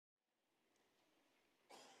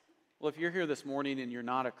Well, if you're here this morning and you're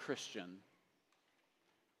not a Christian,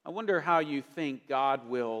 I wonder how you think God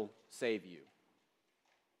will save you.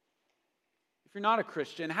 If you're not a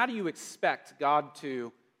Christian, how do you expect God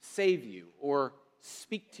to save you or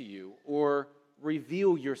speak to you or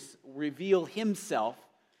reveal Himself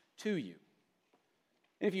to you?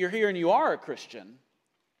 And if you're here and you are a Christian,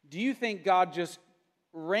 do you think God just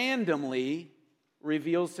randomly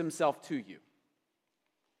reveals Himself to you?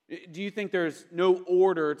 Do you think there's no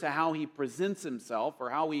order to how He presents Himself or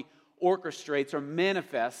how He orchestrates or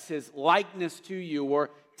manifests His likeness to you or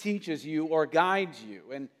teaches you or guides you?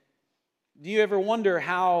 And do you ever wonder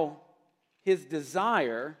how His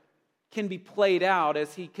desire can be played out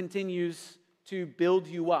as He continues to build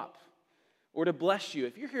you up or to bless you?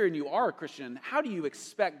 If you're here and you are a Christian, how do you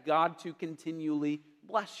expect God to continually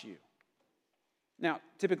bless you? Now,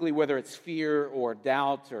 typically, whether it's fear or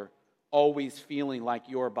doubt or always feeling like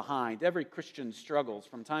you're behind, every Christian struggles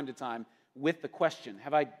from time to time with the question,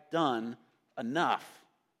 have I done enough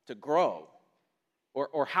to grow?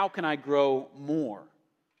 Or how can I grow more?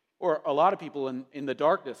 Or a lot of people in the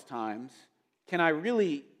darkest times, can I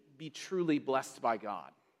really be truly blessed by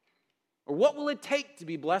God? Or what will it take to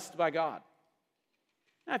be blessed by God?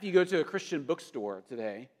 Now, if you go to a Christian bookstore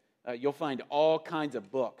today, you'll find all kinds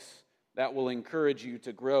of books that will encourage you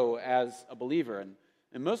to grow as a believer.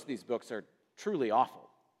 And most of these books are truly awful.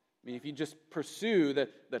 I mean, if you just pursue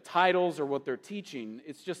the titles or what they're teaching,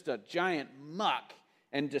 it's just a giant muck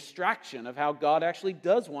and distraction of how God actually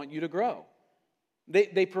does want you to grow.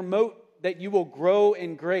 They promote that you will grow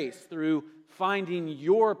in grace through finding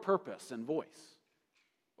your purpose and voice.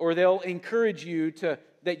 Or they'll encourage you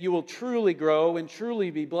that you will truly grow and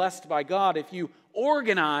truly be blessed by God if you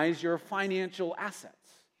organize your financial assets.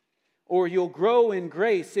 Or you'll grow in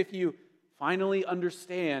grace if you finally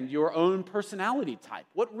understand your own personality type,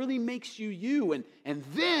 what really makes you you, and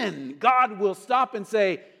then God will stop and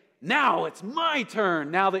say, now it's my turn,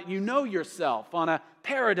 now that you know yourself on a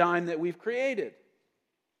paradigm that we've created.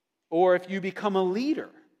 Or if you become a leader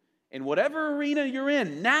in whatever arena you're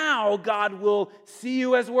in, now God will see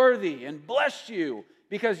you as worthy and bless you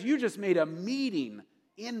because you just made a meeting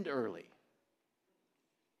end early.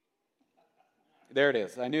 There it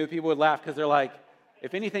is. I knew people would laugh because they're like,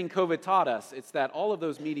 if anything COVID taught us, it's that all of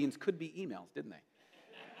those meetings could be emails, didn't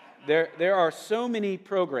they? There are so many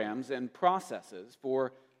programs and processes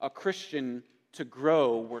for a Christian to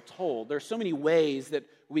grow, we're told. There's so many ways that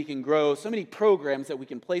we can grow, so many programs that we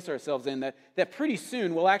can place ourselves in that pretty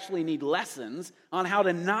soon we'll actually need lessons on how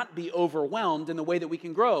to not be overwhelmed in the way that we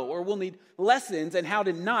can grow. Or we'll need lessons on how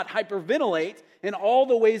to not hyperventilate in all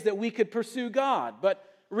the ways that we could pursue God. But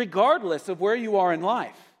regardless of where you are in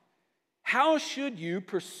life, how should you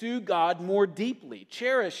pursue God more deeply,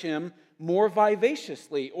 cherish Him more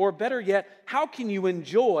vivaciously, or better yet, how can you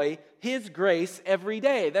enjoy His grace every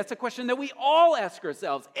day? That's a question that we all ask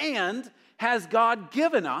ourselves. And has God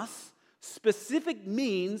given us specific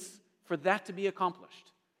means for that to be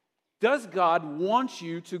accomplished? Does God want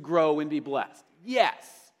you to grow and be blessed?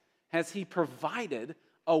 Yes. Has He provided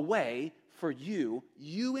a way for you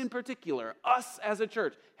in particular, us as a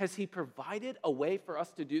church? Has He provided a way for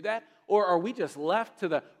us to do that? Or are we just left to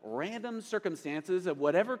the random circumstances of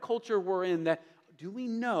whatever culture we're in that do we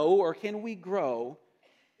know or can we grow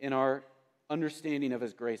in our understanding of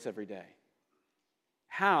His grace every day?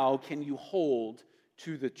 How can you hold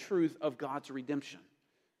to the truth of God's redemption?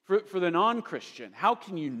 For the non-Christian, how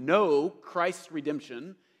can you know Christ's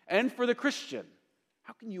redemption? And for the Christian,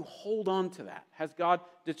 how can you hold on to that? Has God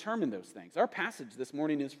determined those things? Our passage this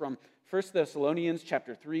morning is from 1 Thessalonians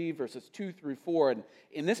chapter 3, verses 2 through 4. And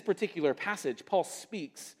in this particular passage, Paul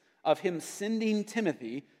speaks of him sending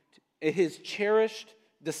Timothy, his cherished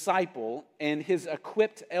disciple and his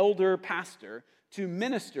equipped elder pastor, to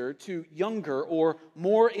minister to younger or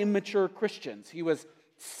more immature Christians.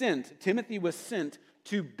 Timothy was sent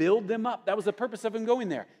to build them up. That was the purpose of him going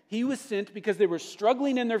there. He was sent because they were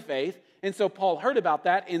struggling in their faith. And so Paul heard about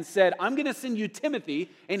that and said, I'm going to send you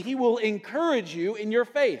Timothy, and he will encourage you in your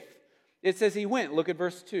faith. It says he went. Look at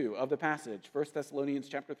verse 2 of the passage. 1 Thessalonians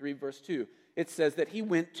chapter 3, verse 2. It says that he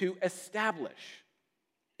went to establish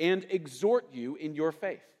and exhort you in your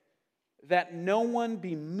faith, that no one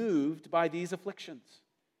be moved by these afflictions.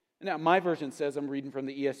 Now, my version says, I'm reading from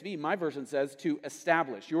the ESV, my version says to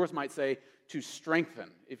establish. Yours might say to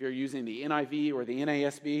strengthen if you're using the NIV or the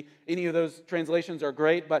NASB. Any of those translations are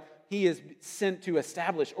great, but he is sent to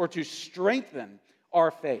establish or to strengthen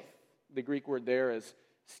our faith. The Greek word there is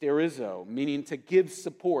sterizo, meaning to give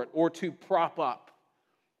support or to prop up.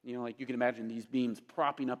 You know, like you can imagine these beams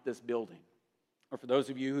propping up this building. Or for those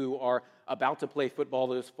of you who are about to play football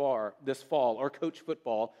this fall or coach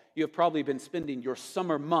football, you have probably been spending your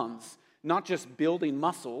summer months not just building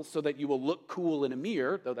muscles so that you will look cool in a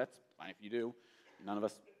mirror, though that's fine if you do. None of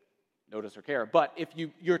us notice or care. But if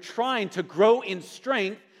you're trying to grow in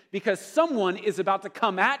strength because someone is about to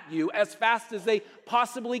come at you as fast as they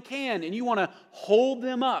possibly can, and you want to hold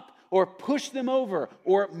them up or push them over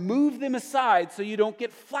or move them aside so you don't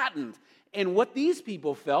get flattened. And what these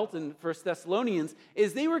people felt in 1 Thessalonians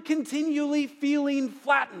is they were continually feeling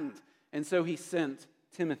flattened. And so he sent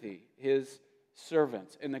Timothy, his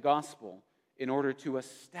servant in the gospel, in order to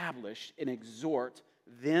establish and exhort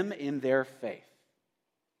them in their faith.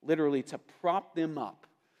 Literally to prop them up.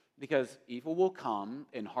 Because evil will come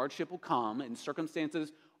and hardship will come and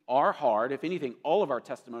circumstances are hard. If anything, all of our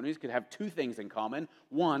testimonies could have two things in common.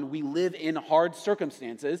 One, we live in hard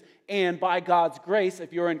circumstances, and by God's grace,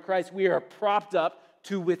 if you're in Christ, we are propped up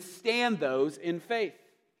to withstand those in faith.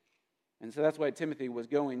 And so that's why Timothy was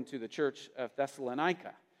going to the church of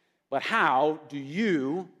Thessalonica. But how do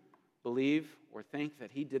you believe or think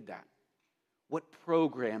that he did that? What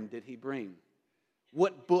program did he bring?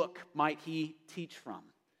 What book might he teach from?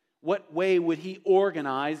 What way would he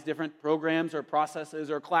organize different programs or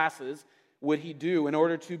processes or classes would he do in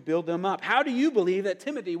order to build them up? How do you believe that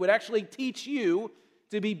Timothy would actually teach you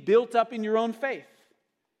to be built up in your own faith?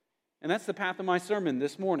 And that's the path of my sermon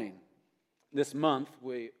this morning. This month,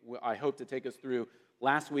 I hope to take us through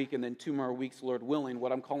last week and then 2 more weeks, Lord willing,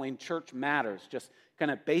 what I'm calling Church Matters, just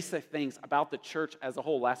kind of basic things about the church as a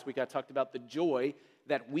whole. Last week I talked about the joy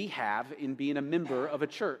that we have in being a member of a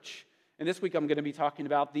church. And this week I'm going to be talking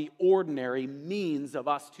about the ordinary means of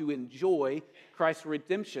us to enjoy Christ's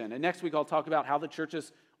redemption. And next week I'll talk about how the church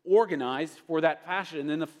is organized for that fashion. And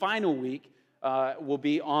then the final week will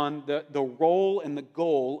be on the role and the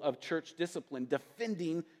goal of church discipline,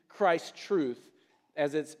 defending Christ's truth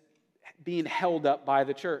as it's being held up by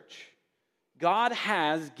the church. God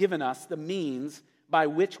has given us the means by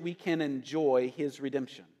which we can enjoy his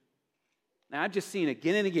redemption. Now, I've just seen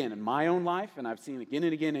again and again in my own life, and I've seen again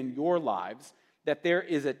and again in your lives, that there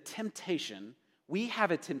is a temptation. We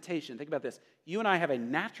have a temptation. Think about this. You and I have a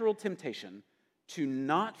natural temptation to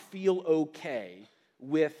not feel okay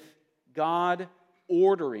with God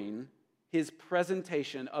ordering his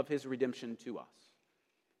presentation of his redemption to us.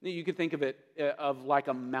 You can think of it of like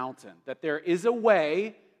a mountain, that there is a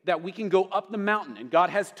way that we can go up the mountain, and God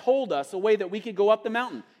has told us a way that we can go up the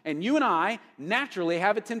mountain. And you and I naturally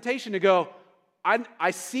have a temptation to go, I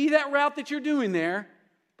see that route that you're doing there,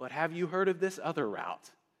 but have you heard of this other route?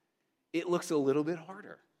 It looks a little bit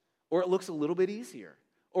harder, or it looks a little bit easier,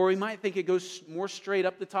 or we might think it goes more straight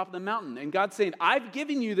up the top of the mountain. And God's saying, I've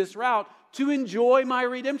given you this route to enjoy my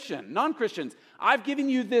redemption. Non-Christians, I've given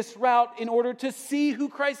you this route in order to see who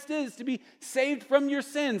Christ is, to be saved from your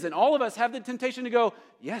sins. And all of us have the temptation to go,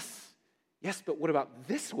 yes, but what about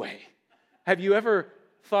this way? Have you ever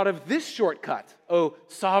thought of this shortcut, O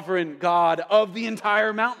sovereign God of the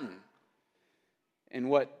entire mountain? And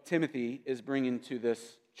what Timothy is bringing to this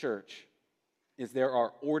church is there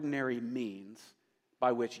are ordinary means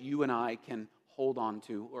by which you and I can hold on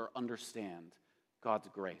to or understand God's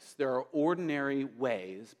grace. There are ordinary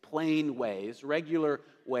ways, plain ways, regular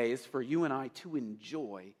ways for you and I to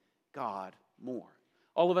enjoy God more.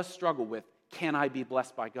 All of us struggle with, can I be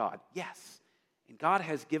blessed by God? Yes. And God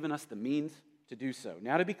has given us the means to do so.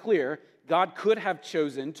 Now, to be clear, God could have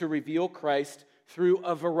chosen to reveal Christ through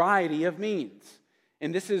a variety of means.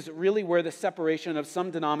 And this is really where the separation of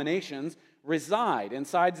some denominations reside and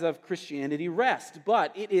sides of Christianity rest.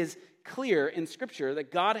 But it is clear in Scripture that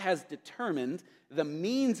God has determined the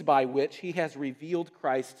means by which he has revealed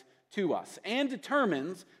Christ to us and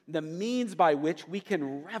determines the means by which we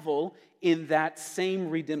can revel in that same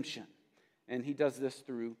redemption. And he does this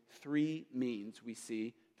through 3 means we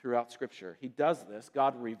see throughout Scripture. He does this.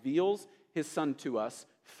 God reveals his Son to us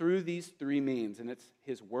through these 3 means, and it's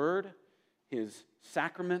his word, his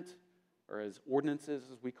sacrament, or his ordinances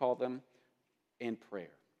as we call them, and prayer.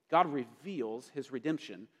 God reveals his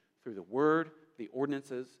redemption through the word, the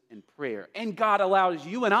ordinances, and prayer. And God allows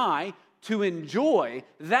you and I to enjoy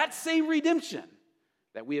that same redemption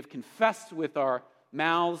that we have confessed with our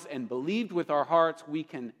mouths and believed with our hearts. We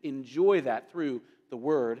can enjoy that through the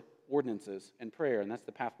word, ordinances, and prayer. And that's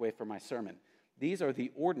the pathway for my sermon. These are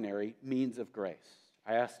the ordinary means of grace.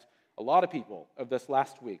 I asked a lot of people of this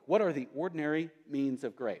last week, what are the ordinary means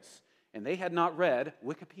of grace? And they had not read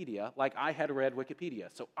Wikipedia like I had read Wikipedia.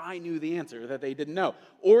 So I knew the answer that they didn't know.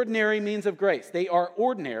 Ordinary means of grace. They are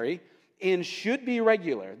ordinary and should be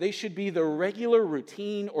regular. They should be the regular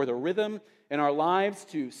routine or the rhythm in our lives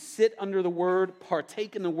to sit under the Word,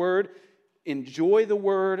 partake in the Word, enjoy the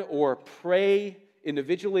word or pray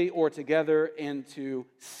individually or together and to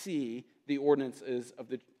see the ordinances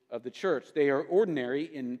of the church. They are ordinary.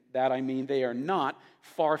 In that I mean they are not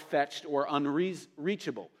far-fetched or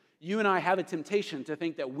unreachable. You and I have a temptation to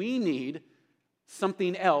think that we need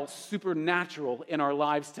something else supernatural in our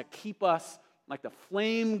lives to keep us like the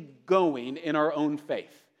flame going in our own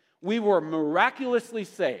faith. We were miraculously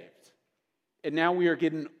saved, and now we are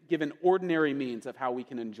given ordinary means of how we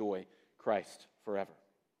can enjoy Christ forever.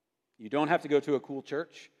 You don't have to go to a cool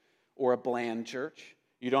church or a bland church.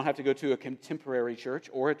 You don't have to go to a contemporary church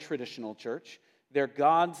or a traditional church. They're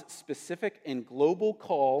God's specific and global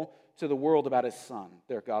call to the world about his Son.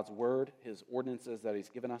 They're God's word, his ordinances that he's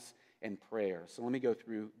given us, and prayer. So let me go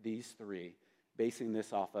through these three, basing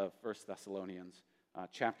this off of 1 Thessalonians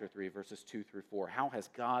chapter 3, verses 2 through 4. How has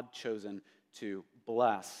God chosen to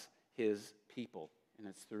bless his people? And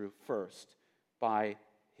it's through, first, by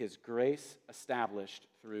his grace established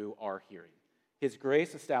through our hearing. His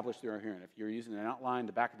grace established through our hearing. If you're using an outline,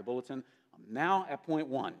 the back of the bulletin, I'm now at point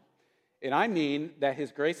 1. And I mean that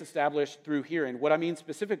his grace established through hearing. What I mean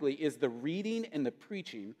specifically is the reading and the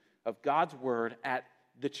preaching of God's word at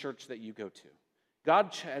the church that you go to.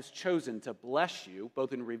 God has chosen to bless you,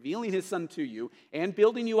 both in revealing his Son to you and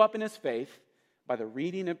building you up in his faith, by the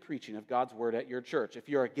reading and preaching of God's word at your church. If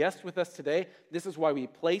you're a guest with us today, this is why we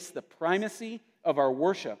place the primacy of our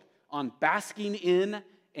worship on basking in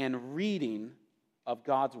and reading of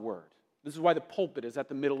God's word. This is why the pulpit is at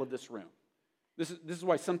the middle of this room. This is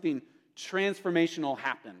why something transformational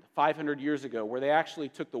happened 500 years ago, where they actually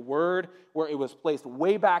took the word, where it was placed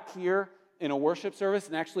way back here in a worship service,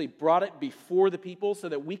 and actually brought it before the people so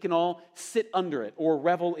that we can all sit under it or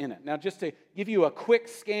revel in it. Now, just to give you a quick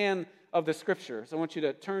scan of the scriptures, I want you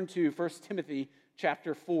to turn to 1 Timothy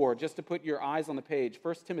chapter 4, just to put your eyes on the page.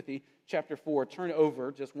 1 Timothy chapter 4, turn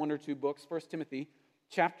over just one or two books. 1 Timothy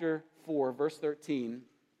chapter 4, verse 13,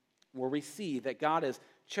 where we see that God has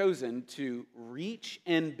chosen to reach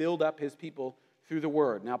and build up his people through the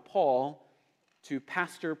word. Now, Paul, to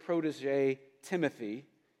pastor protege Timothy,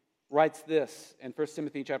 writes this in 1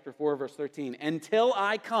 Timothy chapter 4, verse 13, "Until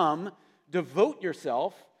I come, devote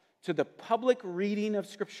yourself to the public reading of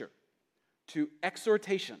Scripture, to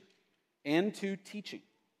exhortation, and to teaching."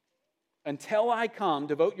 Until I come,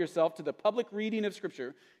 devote yourself to the public reading of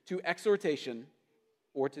Scripture, to exhortation,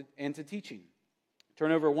 and to teaching.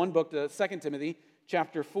 Turn over one book to 2 Timothy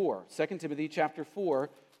chapter 4. 2 Timothy chapter 4,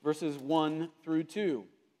 verses 1 through 2.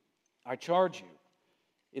 "I charge you,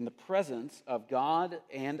 in the presence of God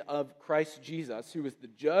and of Christ Jesus, who is the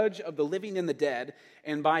judge of the living and the dead,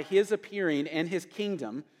 and by his appearing and his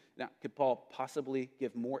kingdom." Now, could Paul possibly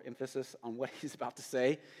give more emphasis on what he's about to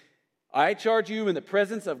say? "I charge you in the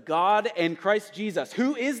presence of God and Christ Jesus,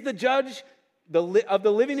 who is the judge of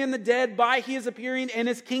the living and the dead, by his appearing and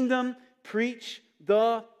his kingdom, preach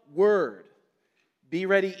the word. Be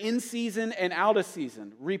ready in season and out of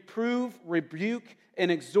season. Reprove, rebuke, and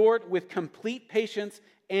exhort with complete patience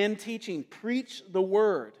and teaching." Preach the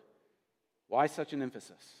word. Why such an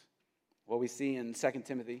emphasis? Well, we see in 2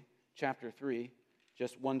 Timothy chapter 3,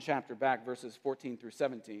 just one chapter back, verses 14 through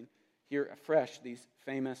 17. Hear afresh these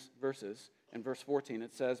famous verses. In verse 14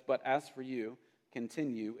 it says, "But as for you,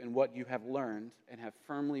 continue in what you have learned and have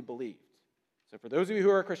firmly believed." So for those of you who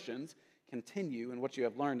are Christians, continue in what you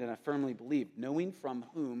have learned and have firmly believed, knowing from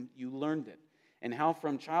whom you learned it, and how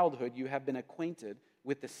from childhood you have been acquainted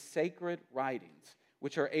with the sacred writings,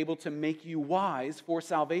 which are able to make you wise for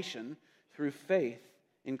salvation through faith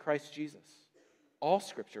in Christ Jesus. All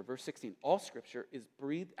Scripture, verse 16, all Scripture is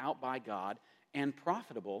breathed out by God and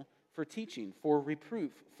profitable for teaching, for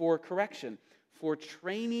reproof, for correction, for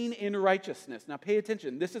training in righteousness. Now pay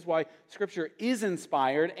attention. This is why Scripture is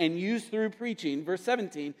inspired and used through preaching. Verse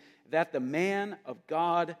 17, "that the man of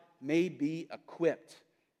God may be equipped,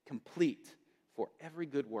 complete, for every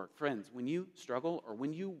good work." Friends, when you struggle or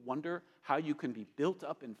when you wonder how you can be built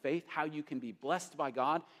up in faith, how you can be blessed by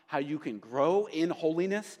God, how you can grow in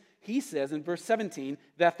holiness, he says in verse 17,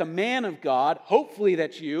 that the man of God, hopefully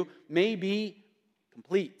that you, may be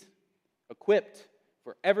complete, equipped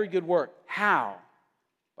for every good work. How?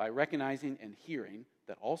 By recognizing and hearing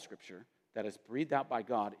that all Scripture that is breathed out by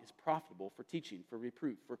God is profitable for teaching, for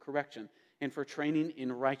reproof, for correction, and for training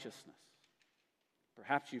in righteousness.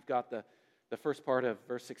 Perhaps you've got the first part of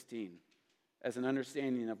verse 16 as an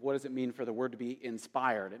understanding of what does it mean for the word to be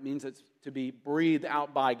inspired. It means it's to be breathed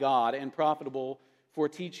out by God and profitable for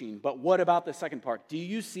teaching. But what about the second part? Do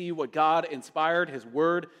you see what God inspired his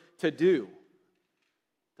word to do?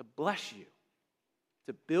 To bless you,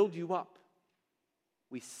 to build you up.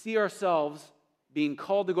 We see ourselves being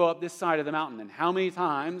called to go up this side of the mountain. And how many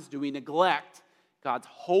times do we neglect God's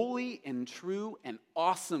holy and true and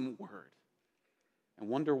awesome word and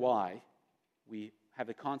wonder why we have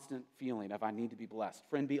a constant feeling of I need to be blessed?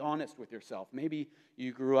 Friend, be honest with yourself. Maybe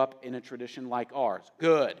you grew up in a tradition like ours.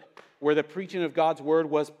 Good. Where the preaching of God's word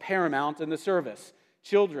was paramount in the service.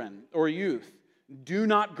 Children or youth, do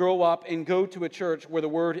not grow up and go to a church where the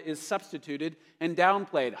word is substituted and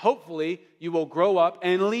downplayed. Hopefully, you will grow up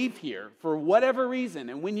and leave here for whatever reason.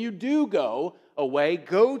 And when you do go away,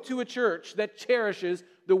 go to a church that cherishes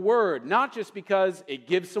the word, not just because it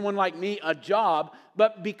gives someone like me a job,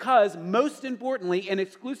 but because, most importantly and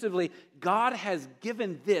exclusively, God has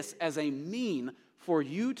given this as a mean for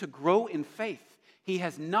you to grow in faith. He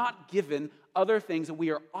has not given other things that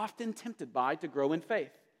we are often tempted by to grow in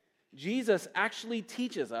faith. Jesus actually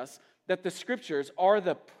teaches us that the Scriptures are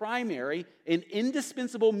the primary and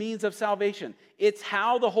indispensable means of salvation. It's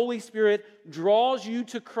how the Holy Spirit draws you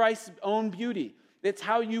to Christ's own beauty. It's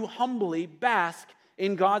how you humbly bask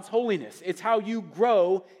in God's holiness. It's how you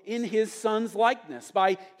grow in His Son's likeness,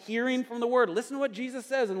 by hearing from the Word. Listen to what Jesus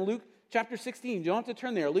says in Luke chapter 16. You don't have to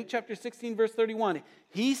turn there. Luke chapter 16, verse 31.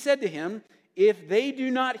 He said to him, if they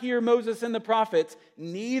do not hear Moses and the prophets,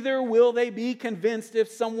 neither will they be convinced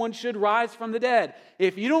if someone should rise from the dead.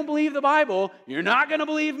 If you don't believe the Bible, you're not going to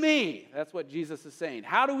believe me. That's what Jesus is saying.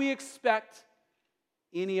 How do we expect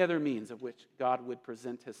any other means of which God would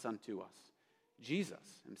present His Son to us?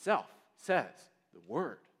 Jesus Himself says the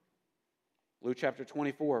Word. Luke chapter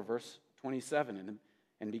 24, verse 27,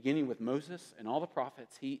 and beginning with Moses and all the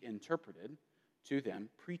prophets, He interpreted to them,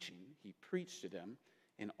 He preached to them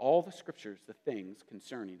in all the Scriptures the things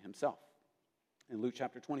concerning Himself. In Luke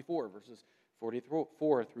chapter 24, verses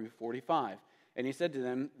 44 through 45, and He said to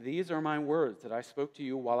them, these are my words that I spoke to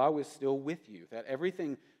you while I was still with you, that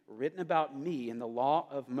everything written about me in the law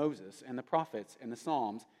of Moses and the prophets and the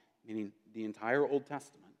Psalms, meaning the entire Old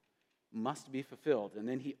Testament, must be fulfilled. And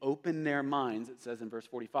then He opened their minds, it says in verse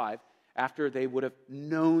 45, after they would have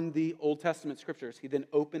known the Old Testament Scriptures, He then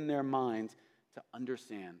opened their minds to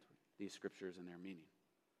understand these Scriptures and their meaning.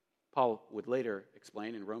 Paul would later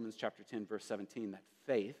explain in Romans chapter 10, verse 17, that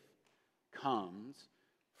faith comes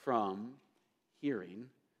from hearing,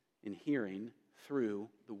 and hearing through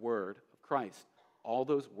the word of Christ. All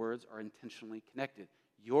those words are intentionally connected.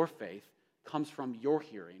 Your faith comes from your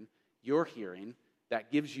hearing. Your hearing that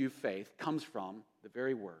gives you faith comes from the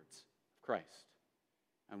very words of Christ.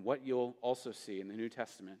 And what you'll also see in the New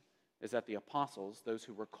Testament is that the apostles, those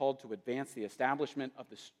who were called to advance the establishment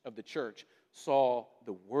of the church, saw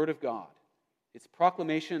the Word of God, its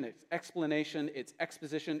proclamation, its explanation, its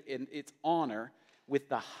exposition, and its honor with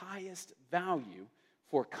the highest value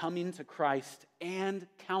for coming to Christ and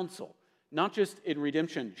counsel. Not just in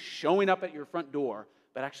redemption, showing up at your front door,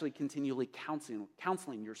 but actually continually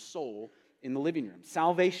counseling your soul in the living room.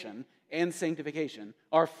 Salvation and sanctification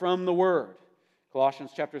are from the Word.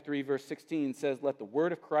 Colossians chapter 3, verse 16 says, let the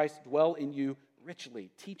word of Christ dwell in you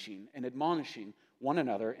richly, teaching and admonishing one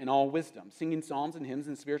another in all wisdom, singing psalms and hymns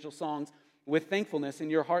and spiritual songs with thankfulness in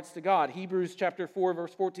your hearts to God. Hebrews chapter 4,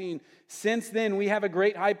 verse 14, since then we have a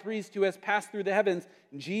great high priest who has passed through the heavens,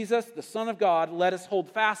 Jesus, the Son of God. Let us hold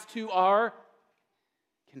fast to our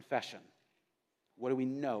confession. What do we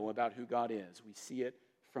know about who God is? We see it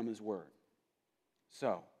from His Word.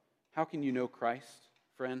 So, how can you know Christ,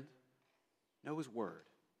 friend? Know His Word.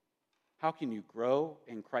 How can you grow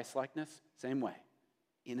in Christ-likeness? Same way,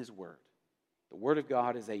 in His Word. The Word of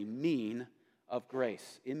God is a mean of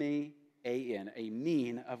grace. M-A-A-N, a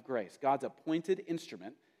mean of grace. God's appointed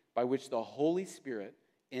instrument by which the Holy Spirit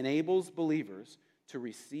enables believers to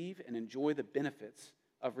receive and enjoy the benefits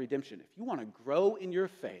of redemption. If you want to grow in your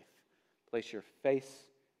faith, place your face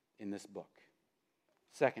in this book.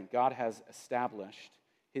 Second, God has established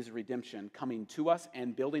His redemption coming to us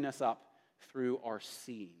and building us up through our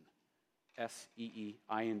seeing.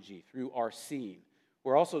 S-E-E-I-N-G, through our seeing.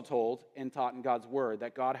 We're also told and taught in God's Word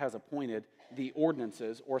that God has appointed the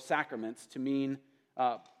ordinances or sacraments to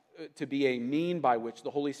be a mean by which the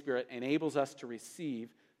Holy Spirit enables us to receive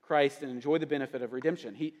Christ and enjoy the benefit of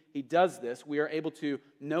redemption. He does this. We are able to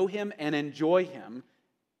know Him and enjoy Him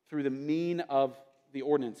through the mean of the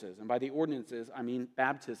ordinances. And by the ordinances, I mean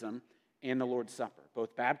baptism and the Lord's Supper,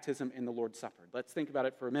 both baptism and the Lord's Supper. Let's think about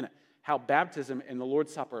it for a minute. How baptism and the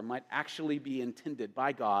Lord's Supper might actually be intended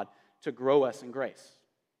by God to grow us in grace.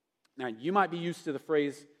 Now, you might be used to the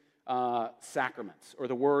phrase sacraments or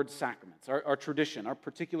the word sacraments. Our tradition, our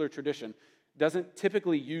particular tradition, doesn't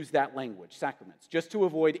typically use that language, sacraments, just to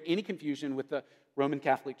avoid any confusion with the Roman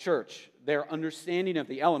Catholic Church. Their understanding of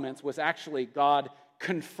the elements was actually God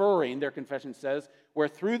conferring, their confession says, where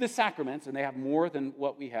through the sacraments, and they have more than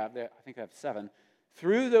what we have, I think they have 7,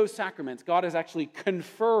 through those sacraments, God is actually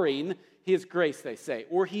conferring his grace, they say,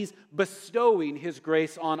 or he's bestowing his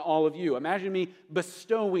grace on all of you. Imagine me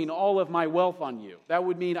bestowing all of my wealth on you. That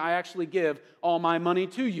would mean I actually give all my money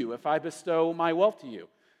to you if I bestow my wealth to you.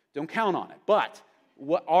 Don't count on it. But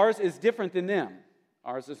ours is different than them.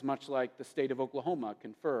 Ours is much like the state of Oklahoma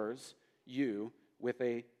confers you with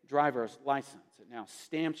a driver's license. It now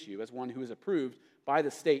stamps you as one who is approved by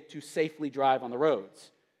the state to safely drive on the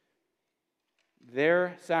roads.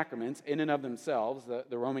 Their sacraments, in and of themselves,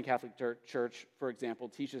 the Roman Catholic Church, for example,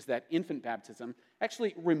 teaches that infant baptism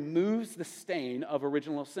actually removes the stain of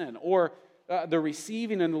original sin, or the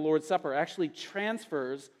receiving in the Lord's Supper actually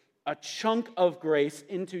transfers a chunk of grace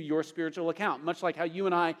into your spiritual account, much like how you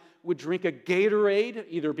and I would drink a Gatorade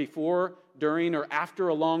either before, during, or after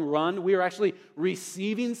a long run. We are actually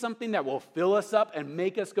receiving something that will fill us up and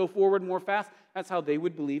make us go forward more fast. That's how they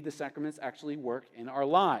would believe the sacraments actually work in our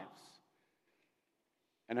lives.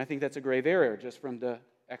 And I think that's a grave error just from the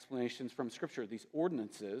explanations from Scripture. These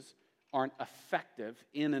ordinances aren't effective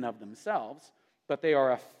in and of themselves, but they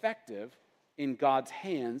are effective in God's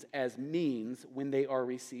hands as means when they are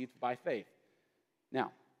received by faith.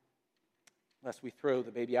 Now, lest we throw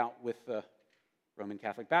the baby out with the Roman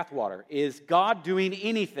Catholic bathwater, is God doing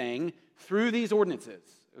anything through these ordinances?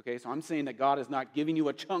 Okay, so I'm saying that God is not giving you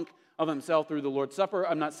a chunk of himself through the Lord's Supper.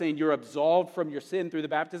 I'm not saying you're absolved from your sin through the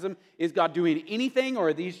baptism. Is God doing anything, or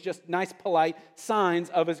are these just nice, polite signs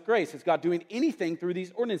of his grace? Is God doing anything through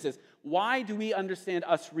these ordinances? Why do we understand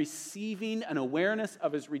us receiving an awareness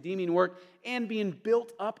of his redeeming work and being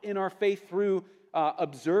built up in our faith through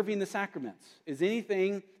observing the sacraments? Is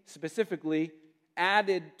anything specifically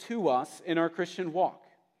added to us in our Christian walk?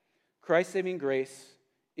 Christ's saving grace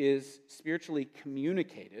is spiritually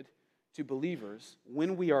communicated to believers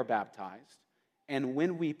when we are baptized and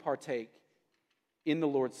when we partake in the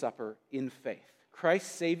Lord's Supper in faith.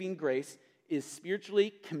 Christ's saving grace is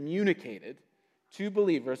spiritually communicated to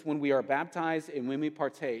believers when we are baptized and when we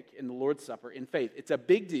partake in the Lord's Supper in faith. It's a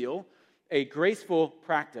big deal, a graceful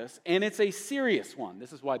practice, and it's a serious one.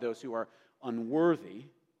 This is why those who are unworthy,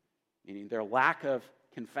 meaning their lack of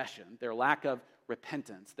confession, their lack of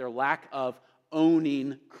repentance, their lack of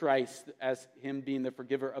owning Christ as him being the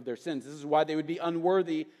forgiver of their sins. This is why they would be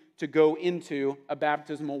unworthy to go into a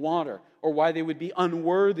baptismal water, or why they would be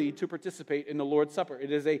unworthy to participate in the Lord's Supper. It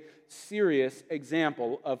is a serious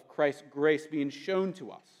example of Christ's grace being shown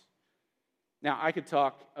to us. Now, I could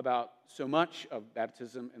talk about so much of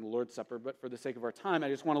baptism and the Lord's Supper, but for the sake of our time, I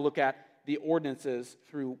just want to look at the ordinances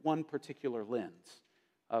through one particular lens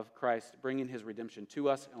of Christ bringing his redemption to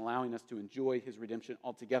us and allowing us to enjoy his redemption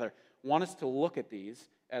altogether. I want us to look at these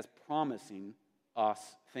as promising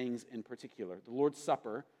us things in particular. The Lord's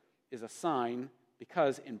Supper is a sign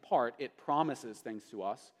because, in part, it promises things to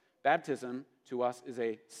us. Baptism to us is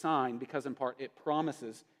a sign because, in part, it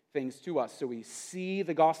promises things to us. So we see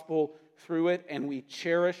the gospel through it, and we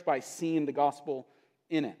cherish by seeing the gospel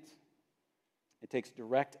in it. It takes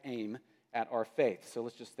direct aim at our faith. So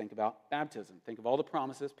let's just think about baptism. Think of all the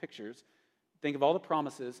promises, pictures. Think of all the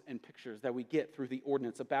promises and pictures that we get through the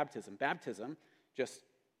ordinance of baptism. Baptism, just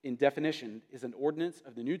in definition, is an ordinance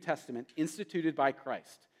of the New Testament instituted by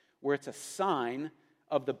Christ, where it's a sign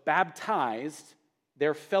of the baptized,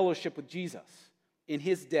 their fellowship with Jesus in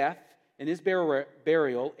his death, in his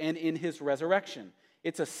burial, and in his resurrection.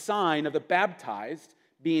 It's a sign of the baptized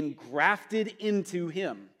being grafted into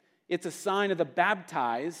him. It's a sign of the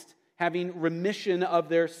baptized having remission of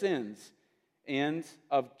their sins and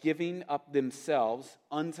of giving up themselves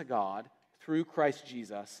unto God through Christ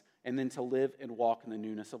Jesus, and then to live and walk in the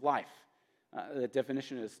newness of life. The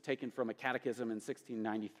definition is taken from a catechism in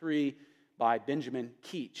 1693 by Benjamin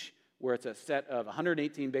Keach, where it's a set of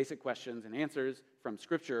 118 basic questions and answers from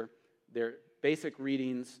Scripture. They're basic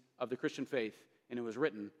readings of the Christian faith, and it was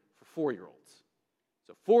written for 4-year-olds.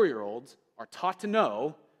 So 4-year-olds are taught to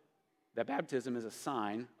know that baptism is a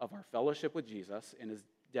sign of our fellowship with Jesus in his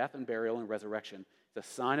death and burial and resurrection. It's a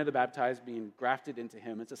sign of the baptized being grafted into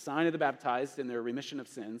him. It's a sign of the baptized in their remission of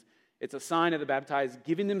sins. It's a sign of the baptized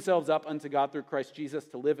giving themselves up unto God through Christ Jesus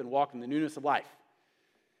to live and walk in the newness of life.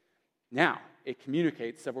 Now, it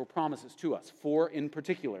communicates several promises to us. 4 in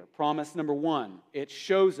particular. Promise number 1, it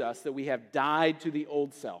shows us that we have died to the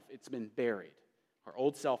old self. It's been buried. Our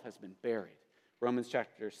old self has been buried. Romans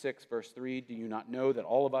chapter 6, verse 3, do you not know that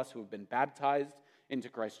all of us who have been baptized into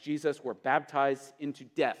Christ Jesus were baptized into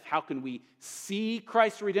death? How can we see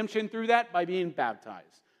Christ's redemption through that? By being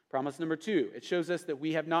baptized. Promise number 2, it shows us that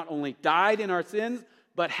we have not only died in our sins,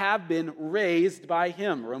 but have been raised by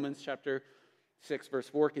him. Romans chapter 6 verse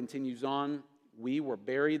 4 continues on, we were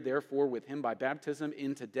buried therefore with him by baptism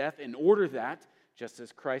into death, in order that, just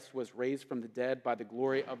as Christ was raised from the dead by the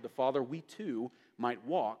glory of the Father, we too might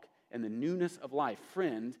walk in the newness of life.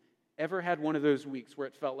 Friend, ever had one of those weeks where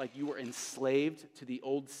it felt like you were enslaved to the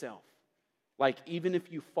old self? Like even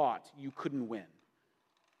if you fought, you couldn't win?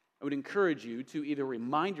 I would encourage you to either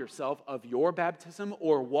remind yourself of your baptism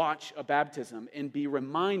or watch a baptism and be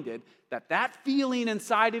reminded that that feeling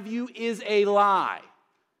inside of you is a lie.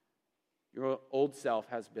 Your old self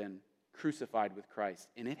has been crucified with Christ,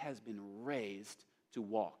 and it has been raised to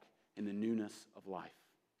walk in the newness of life.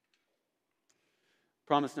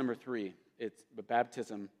 Promise number 3, the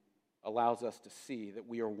baptism allows us to see that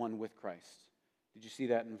we are one with Christ. Did you see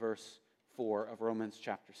that in verse 4 of Romans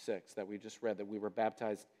chapter 6 that we just read, that we were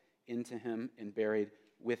baptized into him and buried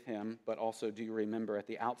with him? But also, do you remember at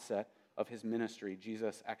the outset of his ministry,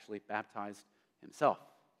 Jesus actually baptized himself,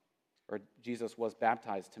 or Jesus was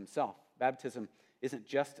baptized himself. Baptism isn't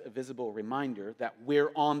just a visible reminder that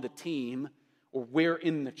we're on the team or we're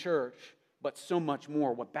in the church, but so much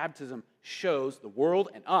more. What baptism shows the world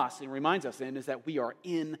and us and reminds us in is that we are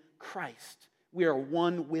in Christ. We are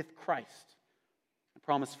one with Christ.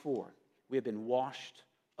 Promise 4, we have been washed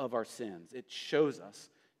of our sins. It shows us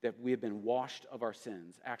that we have been washed of our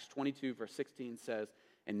sins. Acts 22 verse 16 says,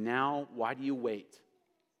 and now why do you wait?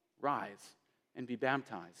 Rise and be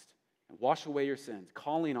baptized and wash away your sins,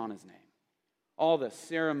 calling on his name. All the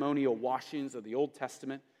ceremonial washings of the Old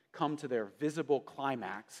Testament come to their visible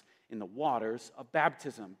climax in the waters of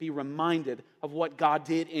baptism. Be reminded of what God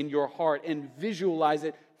did in your heart and visualize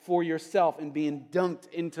it for yourself in being dunked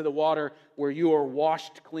into the water where you are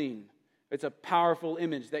washed clean. It's a powerful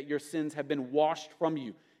image that your sins have been washed from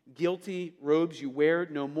you. Guilty robes you wear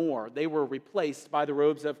no more. They were replaced by the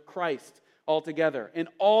robes of Christ altogether. And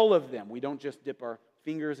all of them, we don't just dip our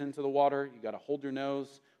fingers into the water. You got to hold your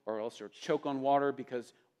nose or else you'll choke on water,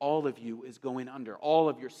 because all of you is going under. All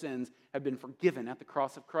of your sins have been forgiven at the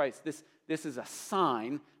cross of Christ. This is a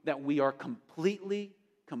sign that we are completely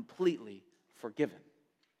forgiven.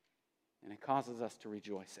 And it causes us to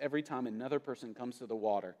rejoice. Every time another person comes to the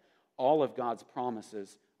water, all of God's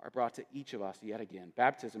promises are brought to each of us yet again.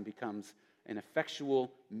 Baptism becomes an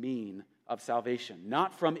effectual mean of salvation,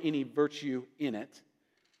 not from any virtue in it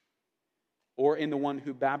or in the one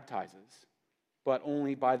who baptizes, but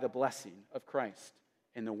only by the blessing of Christ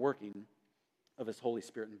and the working of his Holy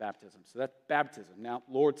Spirit in baptism. So that's baptism. Now,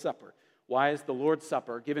 Lord's Supper. Why is the Lord's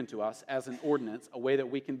Supper given to us as an ordinance, a way that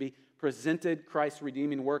we can be presented Christ's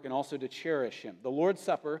redeeming work and also to cherish him? The Lord's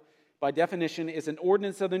Supper, by definition, is an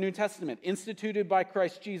ordinance of the New Testament instituted by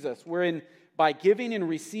Christ Jesus, wherein by giving and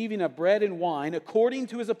receiving of bread and wine according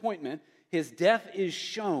to his appointment, his death is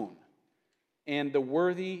shown, and the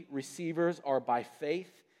worthy receivers are by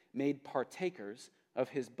faith made partakers of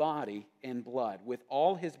his body and blood with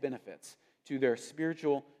all his benefits to their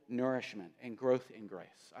spiritual nourishment and growth in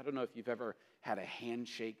grace. I don't know if you've ever had a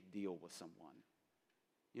handshake deal with someone.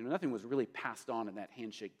 You know, nothing was really passed on in that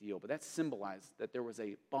handshake deal, but that symbolized that there was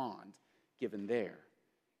a bond given there.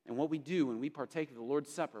 And what we do when we partake of the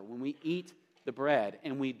Lord's Supper, when we eat the bread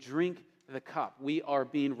and we drink the cup, we are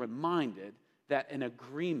being reminded that an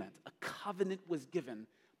agreement, a covenant was given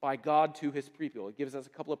by God to his people. It gives us a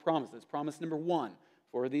couple of promises. Promise number 1,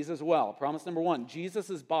 for these as well. Promise number 1,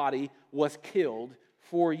 Jesus' body was killed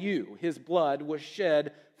for you. His blood was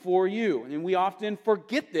shed for you. And we often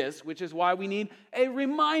forget this, which is why we need a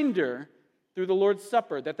reminder through the Lord's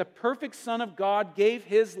Supper that the perfect Son of God gave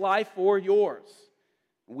his life for yours.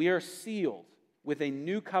 We are sealed with a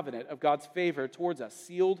new covenant of God's favor towards us.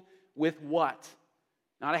 Sealed with what?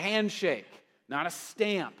 Not a handshake, not a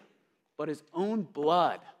stamp, but his own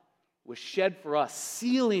blood was shed for us,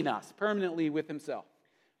 sealing us permanently with himself.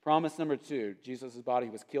 Promise number 2, Jesus' body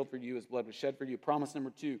was killed for you, his blood was shed for you. Promise number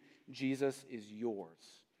 2, Jesus is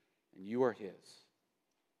yours, and you are his.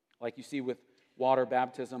 Like you see with water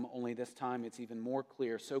baptism, only this time it's even more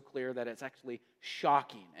clear, so clear that it's actually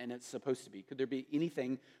shocking, and it's supposed to be. Could there be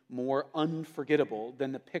anything more unforgettable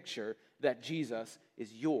than the picture that Jesus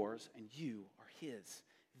is yours and you are his?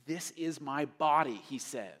 This is my body, he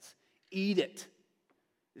says. Eat it.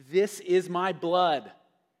 This is my blood.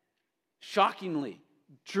 Shockingly,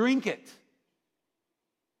 drink it.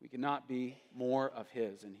 We cannot be more of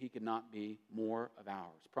his, and he cannot be more of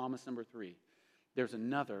ours. Promise number 3, there's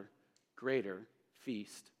another greater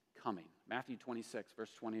feast coming. Matthew 26,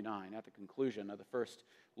 verse 29, at the conclusion of the first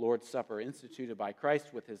Lord's Supper instituted by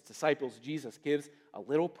Christ with his disciples, Jesus gives a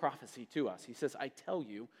little prophecy to us. He says, I tell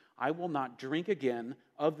you, I will not drink again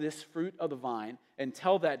of this fruit of the vine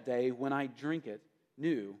until that day when I drink it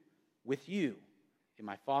new with you in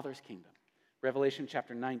my Father's kingdom. Revelation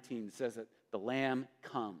chapter 19 says that the Lamb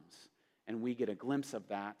comes, and we get a glimpse of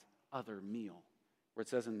that other meal, where it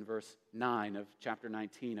says in verse 9 of chapter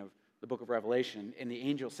 19 of the book of Revelation, and the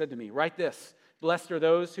angel said to me, write this, blessed are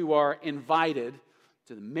those who are invited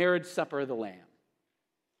to the marriage supper of the Lamb.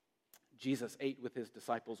 Jesus ate with his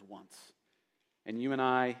disciples once, and you and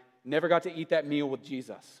I never got to eat that meal with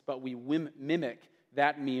Jesus, but we mimic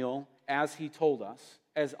that meal as he told us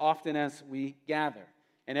as often as we gather.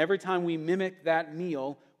 And every time we mimic that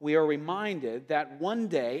meal, we are reminded that one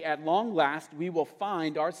day, at long last, we will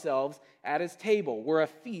find ourselves at his table where a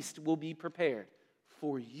feast will be prepared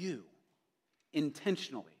for you,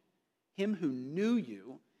 intentionally. Him who knew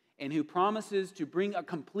you and who promises to bring a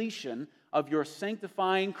completion of your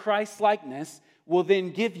sanctifying Christ-likeness will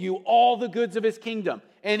then give you all the goods of his kingdom.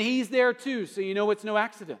 And he's there too, so you know it's no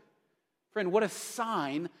accident. Friend, what a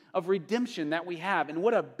sign of redemption that we have, and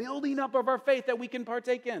what a building up of our faith that we can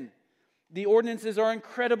partake in. The ordinances are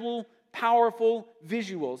incredible, powerful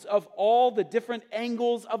visuals of all the different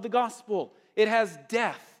angles of the gospel. It has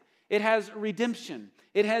death. It has redemption.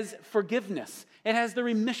 It has forgiveness. It has the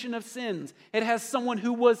remission of sins. It has someone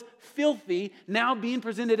who was filthy now being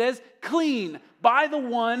presented as clean by the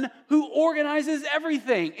one who organizes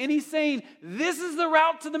everything. And he's saying, this is the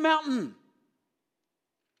route to the mountain.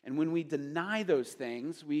 And when we deny those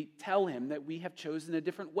things, we tell him that we have chosen a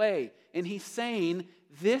different way. And he's saying,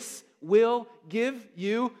 this will give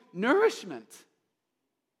you nourishment.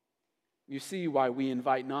 You see why we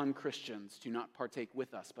invite non-Christians to not partake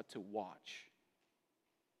with us, but to watch.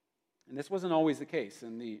 And this wasn't always the case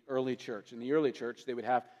in the early church. In the early church, they would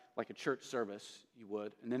have like a church service,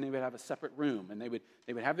 and then they would have a separate room, and they would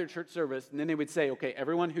have their church service, and then they would say, okay,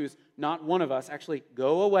 everyone who's not one of us, actually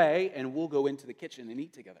go away, and we'll go into the kitchen and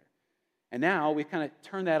eat together. And now we've kind of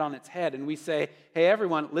turned that on its head, and we say, hey,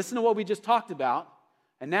 everyone, listen to what we just talked about,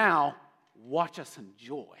 and now watch us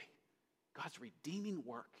enjoy God's redeeming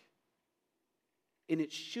work. And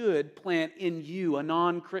it should plant in you, a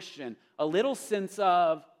non-Christian, a little sense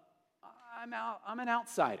of, I'm an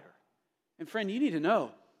outsider. And friend, you need to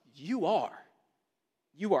know, you are.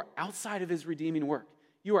 You are outside of his redeeming work.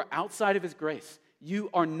 You are outside of his grace. You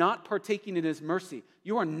are not partaking in his mercy.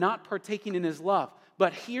 You are not partaking in his love.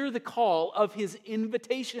 But hear the call of his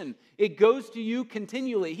invitation. It goes to you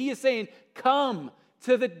continually. He is saying, come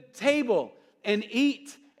to the table and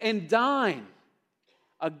eat and dine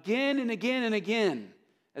again and again and again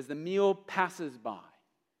as the meal passes by.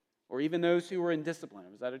 Or even those who were in discipline.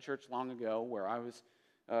 I was at a church long ago where I was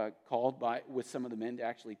called with some of the men to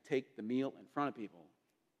actually take the meal in front of people.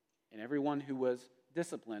 And everyone who was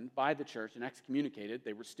disciplined by the church and excommunicated,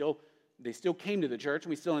 they still came to the church, and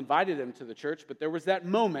we still invited them to the church, but there was that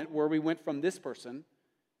moment where we went from this person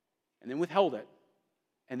and then withheld it,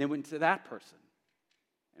 and then went to that person,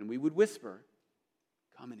 and we would whisper,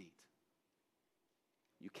 come and eat.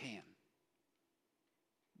 You can.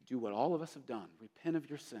 Do what all of us have done. Repent of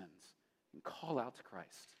your sins and call out to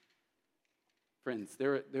Christ. Friends,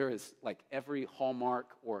 there is like every Hallmark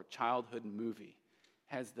or childhood movie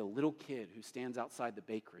has the little kid who stands outside the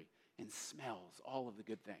bakery and smells all of the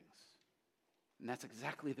good things. And that's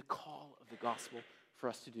exactly the call of the gospel for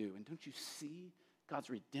us to do. And don't you see God's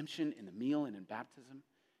redemption in the meal and in baptism?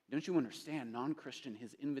 Don't you understand, non-Christian,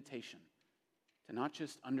 his invitation to not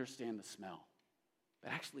just understand the smell,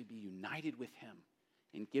 but actually be united with him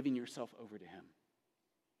in giving yourself over to him?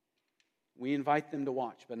 We invite them to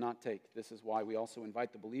watch, but not take. This is why we also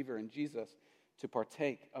invite the believer in Jesus to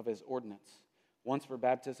partake of his ordinance, once for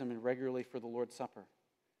baptism and regularly for the Lord's Supper.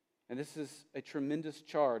 And this is a tremendous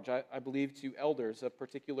charge, I believe, to elders of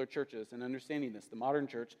particular churches. And understanding this, the modern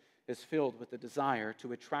church is filled with the desire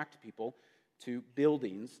to attract people to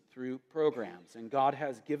buildings through programs. And God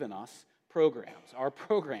has given us programs. Our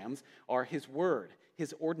programs are his word,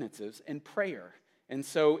 his ordinances, and prayer. And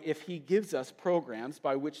so if he gives us programs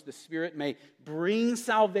by which the Spirit may bring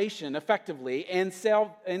salvation effectively and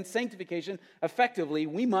sanctification effectively,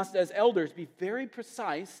 we must, as elders, be very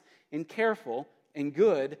precise and careful and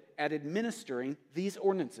good at administering these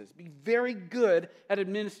ordinances. Be very good at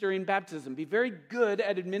administering baptism. Be very good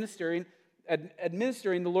at administering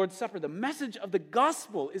the Lord's Supper. The message of the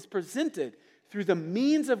gospel is presented through the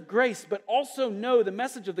means of grace, but also know the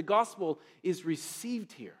message of the gospel is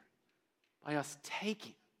received here by us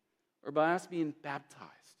taking or by us being baptized,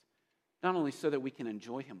 not only so that we can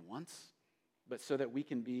enjoy him once, but so that we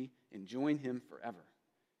can be enjoying him forever.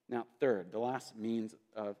 Now, third, the last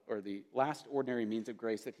ordinary means of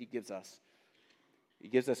grace that he gives us. He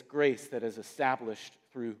gives us grace that is established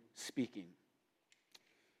through speaking.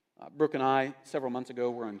 Brooke and I, several months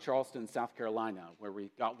ago, were in Charleston, South Carolina, where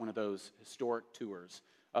we got one of those historic tours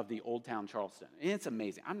of the Old Town Charleston. And it's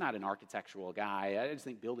amazing. I'm not an architectural guy. I just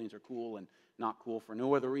think buildings are cool and not cool for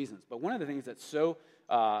no other reasons. But one of the things that's so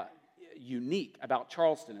unique about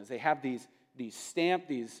Charleston is they have these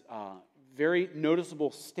very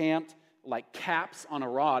noticeable stamped like caps on a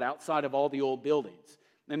rod outside of all the old buildings.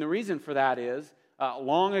 And the reason for that is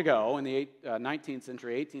long ago in the 19th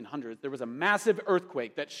century, 1800s, there was a massive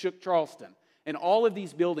earthquake that shook Charleston. And all of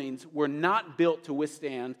these buildings were not built to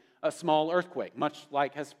withstand a small earthquake, much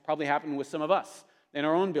like has probably happened with some of us in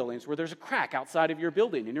our own buildings, where there's a crack outside of your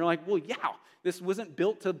building. And you're like, well, yeah, this wasn't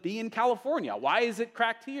built to be in California. Why is it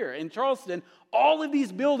cracked here? In Charleston, all of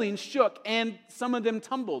these buildings shook and some of them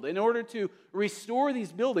tumbled. In order to restore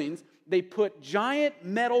these buildings, they put giant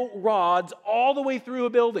metal rods all the way through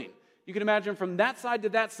a building. You can imagine from that side to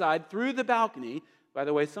that side, through the balcony. By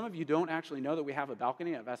the way, some of you don't actually know that we have a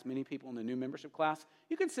balcony. I've asked many people in the new membership class,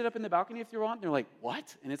 you can sit up in the balcony if you want. And they're like,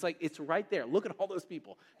 what? And it's like, it's right there. Look at all those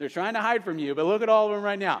people. They're trying to hide from you, but look at all of them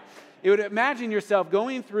right now. You would imagine yourself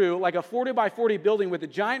going through like a 40 by 40 building with a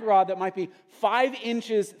giant rod that might be 5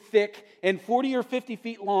 inches thick and 40 or 50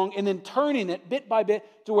 feet long, and then turning it bit by bit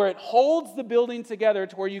to where it holds the building together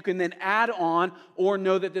to where you can then add on or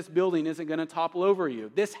know that this building isn't going to topple over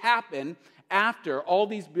you. This happened after all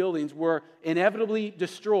these buildings were inevitably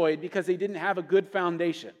destroyed because they didn't have a good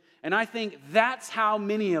foundation. And I think that's how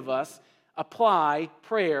many of us apply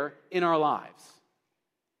prayer in our lives.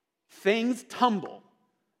 Things tumble,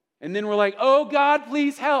 and then we're like, oh God,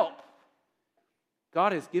 please help.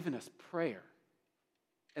 God has given us prayer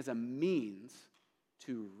as a means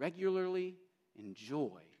to regularly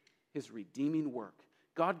enjoy His redeeming work.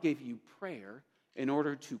 God gave you prayer in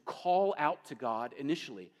order to call out to God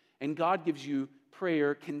initially. And God gives you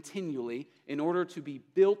prayer continually in order to be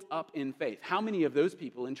built up in faith. How many of those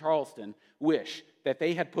people in Charleston wish that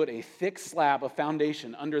they had put a thick slab of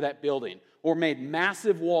foundation under that building or made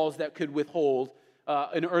massive walls that could withhold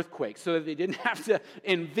an earthquake so that they didn't have to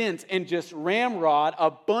invent and just ramrod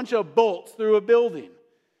a bunch of bolts through a building?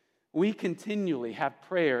 We continually have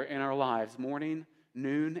prayer in our lives morning,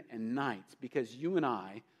 noon, and night because you and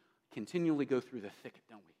I continually go through the thicket,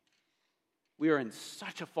 don't we? We are in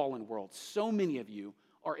such a fallen world. So many of you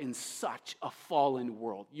are in such a fallen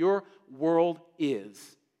world. Your world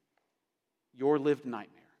is your lived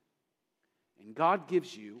nightmare. And God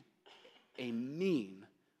gives you a mean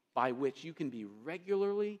by which you can be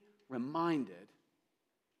regularly reminded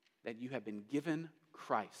that you have been given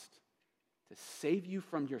Christ to save you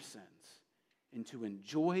from your sins and to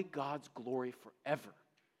enjoy God's glory forever.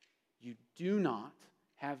 You do not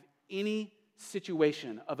have any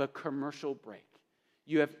situation of a commercial break.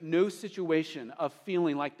 You have no situation of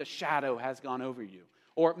feeling like the shadow has gone over you.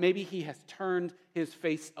 Or maybe He has turned His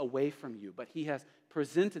face away from you, but He has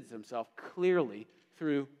presented Himself clearly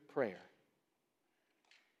through prayer.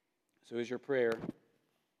 So is your prayer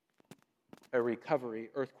a recovery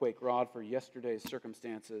earthquake rod for yesterday's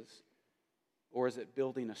circumstances, or is it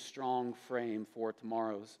building a strong frame for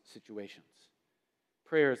tomorrow's situations?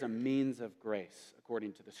 Prayer is a means of grace,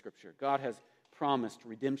 according to the Scripture. God has promised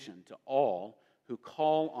redemption to all who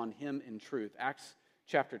call on Him in truth. Acts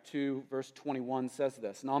chapter 2, verse 21 says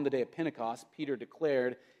this, and on the day of Pentecost, Peter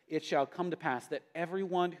declared, it shall come to pass that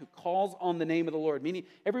everyone who calls on the name of the Lord, meaning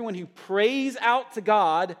everyone who prays out to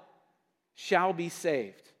God, shall be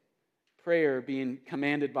saved. Prayer, being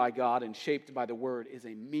commanded by God and shaped by the Word, is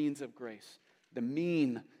a means of grace, the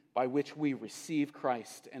mean by which we receive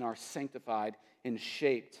Christ and are sanctified and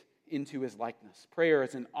shaped into His likeness. Prayer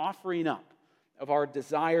is an offering up of our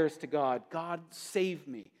desires to God. God, save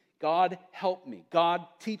me. God, help me. God,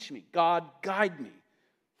 teach me. God, guide me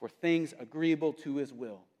for things agreeable to His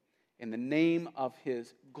will. In the name of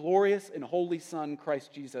His glorious and holy Son,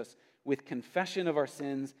 Christ Jesus, with confession of our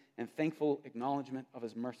sins and thankful acknowledgement of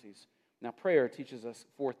His mercies. Now, prayer teaches us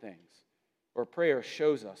 4 things, or prayer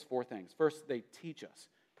shows us 4 things. First, they teach us.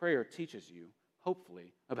 Prayer teaches you,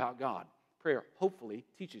 hopefully, about God. Prayer hopefully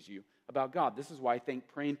teaches you about God. This is why I think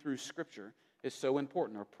praying through Scripture is so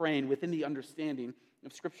important, or praying within the understanding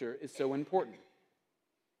of Scripture is so important.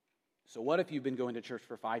 So what if you've been going to church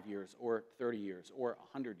for 5 years, or 30 years, or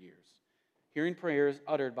 100 years? Hearing prayers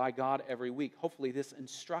uttered by God every week. Hopefully this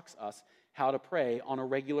instructs us how to pray on a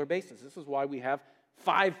regular basis. This is why we have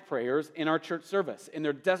 5 prayers in our church service, and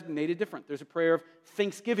they're designated different. There's a prayer of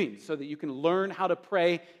thanksgiving so that you can learn how to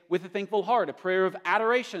pray with a thankful heart, a prayer of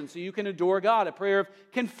adoration so you can adore God, a prayer of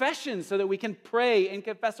confession so that we can pray and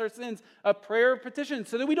confess our sins, a prayer of petition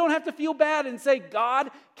so that we don't have to feel bad and say, God,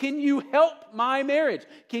 can you help my marriage?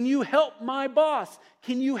 Can you help my boss?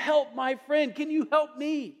 Can you help my friend? Can you help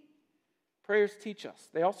me? Prayers teach us.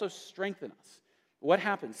 They also strengthen us. What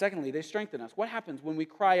happens? Secondly, they strengthen us. What happens when we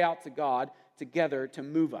cry out to God together to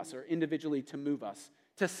move us, or individually to move us,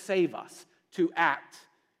 to save us, to act?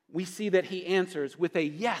 We see that he answers with a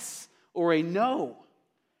yes or a no.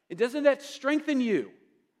 Doesn't that strengthen you?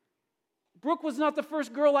 Brooke was not the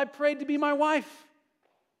first girl I prayed to be my wife.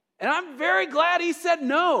 And I'm very glad he said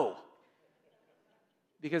no.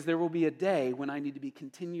 Because there will be a day when I need to be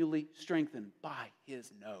continually strengthened by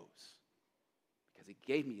his no's. Because he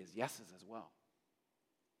gave me his yeses as well.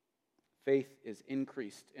 Faith is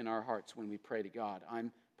increased in our hearts when we pray to God.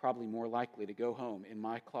 I'm probably more likely to go home in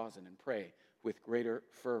my closet and pray with greater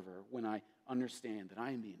fervor when I understand that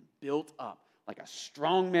I am being built up like a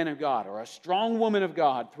strong man of God or a strong woman of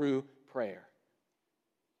God through prayer.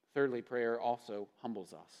 Thirdly, prayer also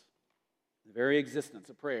humbles us. The very existence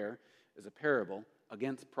of prayer is a parable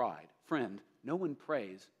against pride. Friend, no one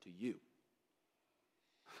prays to you.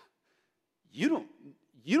 You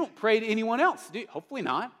don't pray to anyone else, do you? Hopefully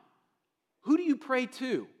not. Who do you pray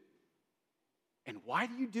to? And why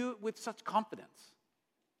do you do it with such confidence?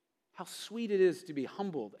 How sweet it is to be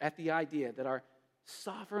humbled at the idea that our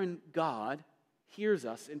sovereign God hears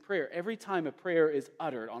us in prayer. Every time a prayer is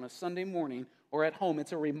uttered on a Sunday morning or at home,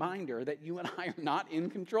 it's a reminder that you and I are not in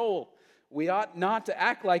control. We ought not to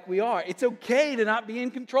act like we are. It's okay to not be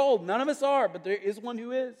in control. None of us are, but there is one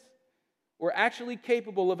who is. We're actually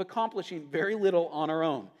capable of accomplishing very little on our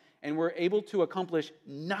own, and we're able to accomplish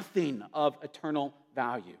nothing of eternal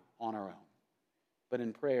value on our own. But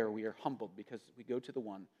in prayer, we are humbled because we go to the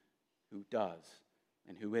one who does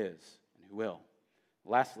and who is and who will.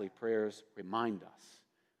 Lastly, prayers remind us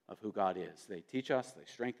of who God is. They teach us, they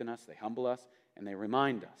strengthen us, they humble us, and they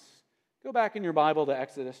remind us. Go back in your Bible to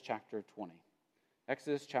Exodus chapter 20.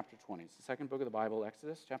 Exodus chapter 20. It's the second book of the Bible,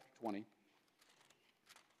 Exodus chapter 20.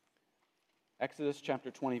 Exodus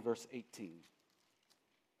chapter 20, verse 18.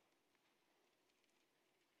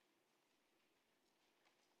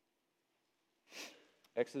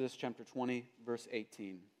 Exodus chapter 20, verse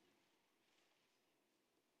 18.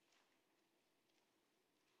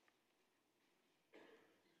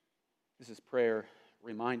 This is prayer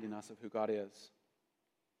reminding us of who God is.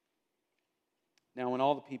 Now, when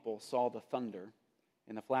all the people saw the thunder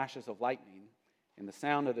and the flashes of lightning and the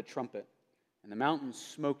sound of the trumpet and the mountains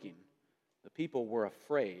smoking, the people were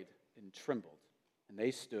afraid and trembled, and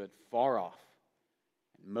they stood far off.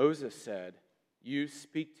 And Moses said, "You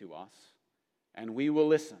speak to us, and we will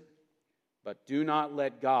listen. But do not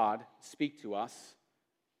let God speak to us,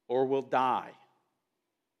 or we'll die."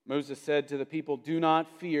 Moses said to the people, "Do not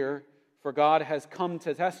fear, for God has come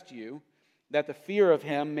to test you, that the fear of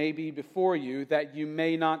him may be before you, that you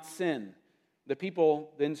may not sin." The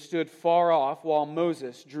people then stood far off, while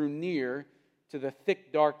Moses drew near to the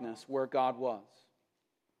thick darkness where God was.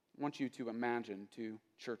 I want you to imagine two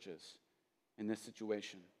churches in this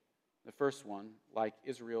situation. The first one, like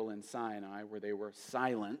Israel and Sinai, where they were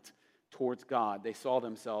silent towards God. They saw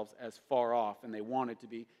themselves as far off, and they wanted to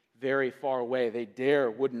be very far away. They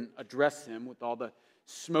wouldn't address him with all the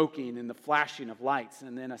smoking and the flashing of lights.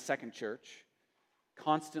 And then a second church,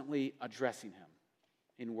 constantly addressing him.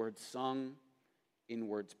 In words sung, in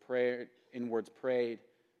words prayed,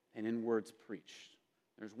 and in words preached.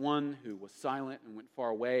 There's one who was silent and went far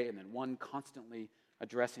away, and then one constantly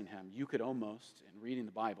addressing him. You could almost, in reading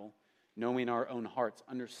the Bible, knowing our own hearts,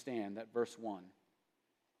 understand that verse 1.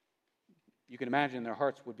 You can imagine their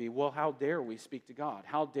hearts would be, well, how dare we speak to God?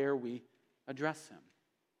 How dare we address him?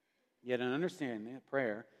 Yet in understanding that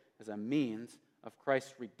prayer as a means of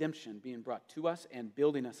Christ's redemption being brought to us and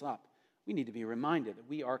building us up, we need to be reminded that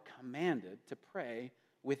we are commanded to pray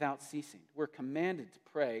without ceasing. We're commanded to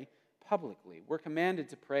pray publicly. We're commanded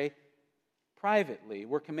to pray privately.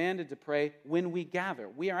 We're commanded to pray when we gather.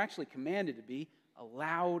 We are actually commanded to be a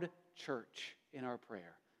loud church in our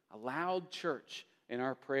prayer, a loud church in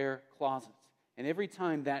our prayer closets. And every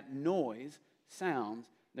time that noise sounds,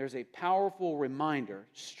 there's a powerful reminder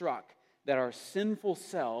struck that our sinful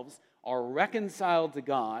selves are reconciled to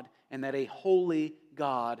God and that a holy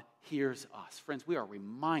God hears us. Friends, we are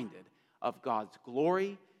reminded of God's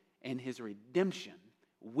glory and his redemption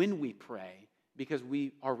when we pray, because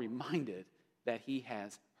we are reminded that he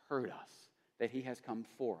has heard us, that he has come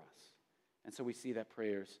for us. And so we see that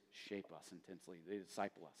prayers shape us intensely. They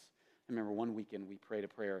disciple us. I remember one weekend we prayed a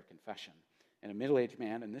prayer of confession, and a middle-aged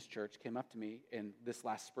man in this church came up to me in this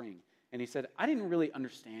last spring, and he said, "I didn't really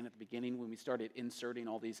understand at the beginning when we started inserting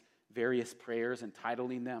all these various prayers and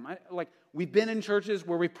titling them. We've been in churches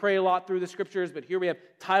where we pray a lot through the scriptures, but here we have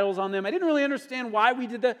titles on them. I didn't really understand why we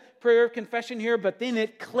did the prayer of confession here, but then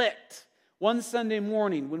it clicked One Sunday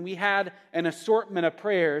morning when we had an assortment of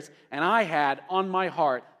prayers and I had on my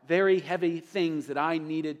heart very heavy things that I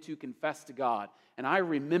needed to confess to God. And I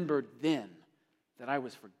remembered then that I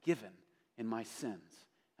was forgiven in my sins.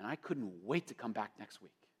 And I couldn't wait to come back next week.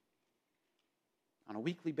 On a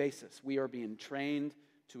weekly basis, we are being trained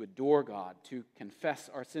to adore God, to confess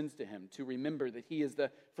our sins to Him, to remember that He is the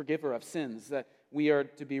forgiver of sins, that we are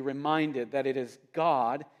to be reminded that it is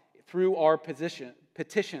God, through our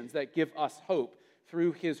petitions, that give us hope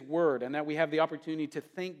through His Word, and that we have the opportunity to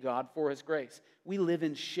thank God for His grace. We live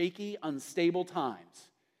in shaky, unstable times,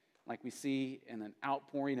 like we see in an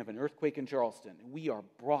outpouring of an earthquake in Charleston. We are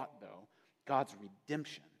brought, though, God's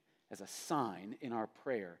redemption as a sign in our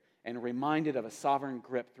prayer and reminded of a sovereign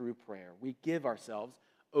grip through prayer. We give ourselves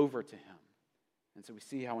over to Him. And so we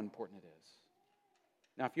see how important it is.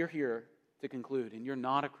 Now, if you're here to conclude and you're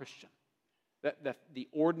not a Christian, that the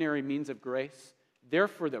ordinary means of grace, they're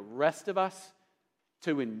for the rest of us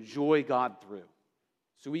to enjoy God through.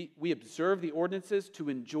 So we observe the ordinances to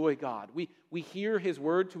enjoy God. We hear His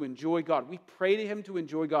word to enjoy God. We pray to Him to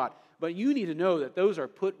enjoy God. But you need to know that those are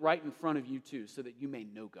put right in front of you too, so that you may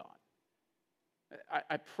know God.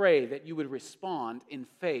 I pray that you would respond in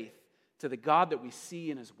faith to the God that we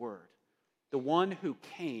see in His word, the one who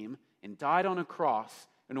came and died on a cross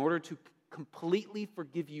in order to completely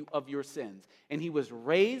forgive you of your sins. And He was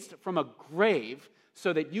raised from a grave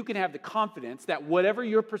so that you can have the confidence that whatever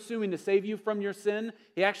you're pursuing to save you from your sin,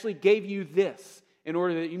 He actually gave you this in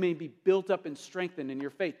order that you may be built up and strengthened in your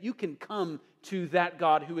faith. You can come to that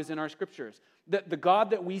God who is in our scriptures. The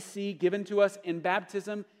God that we see given to us in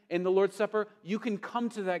baptism, in the Lord's Supper, you can come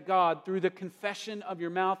to that God through the confession of your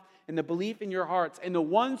mouth and the belief in your hearts. And the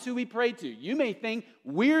ones who we pray to, you may think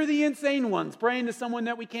we're the insane ones praying to someone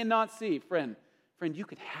that we cannot see. Friend, you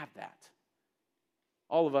can have that.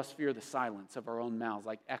 All of us fear the silence of our own mouths,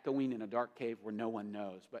 like echoing in a dark cave where no one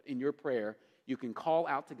knows. But in your prayer, you can call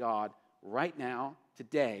out to God right now,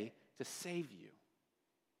 today, to save you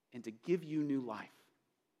and to give you new life.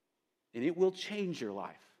 And it will change your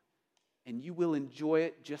life. And you will enjoy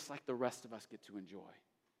it just like the rest of us get to enjoy.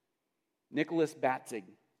 Nicholas Batzig,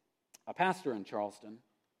 a pastor in Charleston,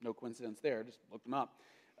 no coincidence there, just looked him up,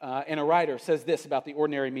 and a writer, says this about the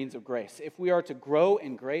ordinary means of grace. If we are to grow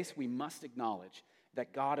in grace, we must acknowledge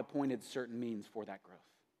that God appointed certain means for that growth.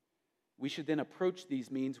 We should then approach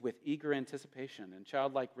these means with eager anticipation and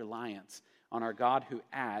childlike reliance on our God who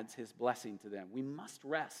adds His blessing to them. We must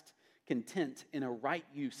rest content in a right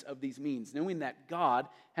use of these means, knowing that God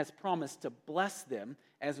has promised to bless them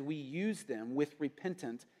as we use them with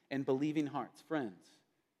repentant and believing hearts. Friends,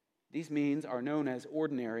 these means are known as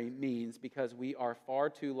ordinary means because we are far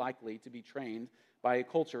too likely to be trained by a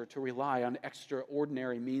culture to rely on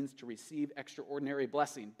extraordinary means to receive extraordinary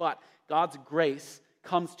blessing. But God's grace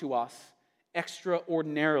comes to us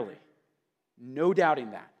extraordinarily, no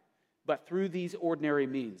doubting that. But through these ordinary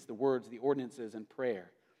means, the words, the ordinances, and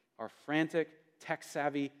prayer, our frantic,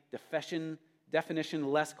 tech-savvy,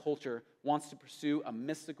 definition-less culture wants to pursue a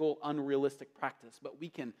mystical, unrealistic practice, but we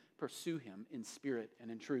can pursue Him in spirit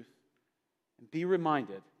and in truth. And be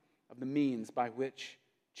reminded of the means by which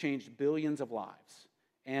changed billions of lives,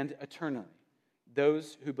 and eternally,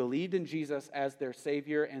 those who believed in Jesus as their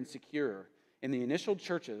Savior and securer. In the initial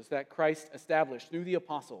churches that Christ established through the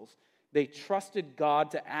apostles, they trusted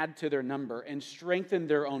God to add to their number and strengthen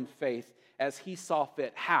their own faith as He saw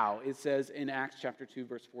fit. How? It says in Acts chapter 2,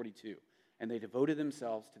 verse 42, and they devoted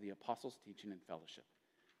themselves to the apostles' teaching and fellowship,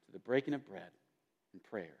 to the breaking of bread and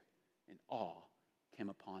prayer, and awe came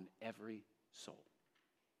upon every soul.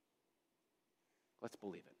 Let's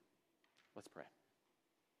believe it. Let's pray.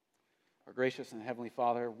 Our gracious and heavenly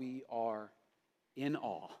Father, we are in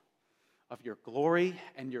awe of your glory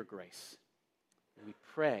and your grace. And we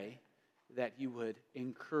pray that you would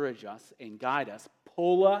encourage us and guide us,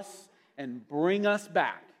 pull us and bring us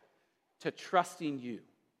back to trusting you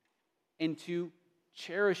and to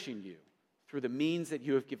cherishing you through the means that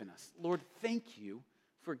you have given us. Lord, thank you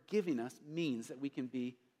for giving us means that we can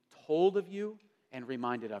be told of you and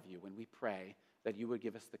reminded of you when we pray that you would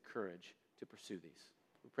give us the courage to pursue these.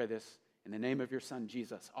 We pray this in the name of your Son,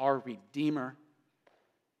 Jesus, our Redeemer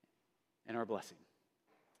and our blessing.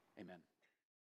 Amen.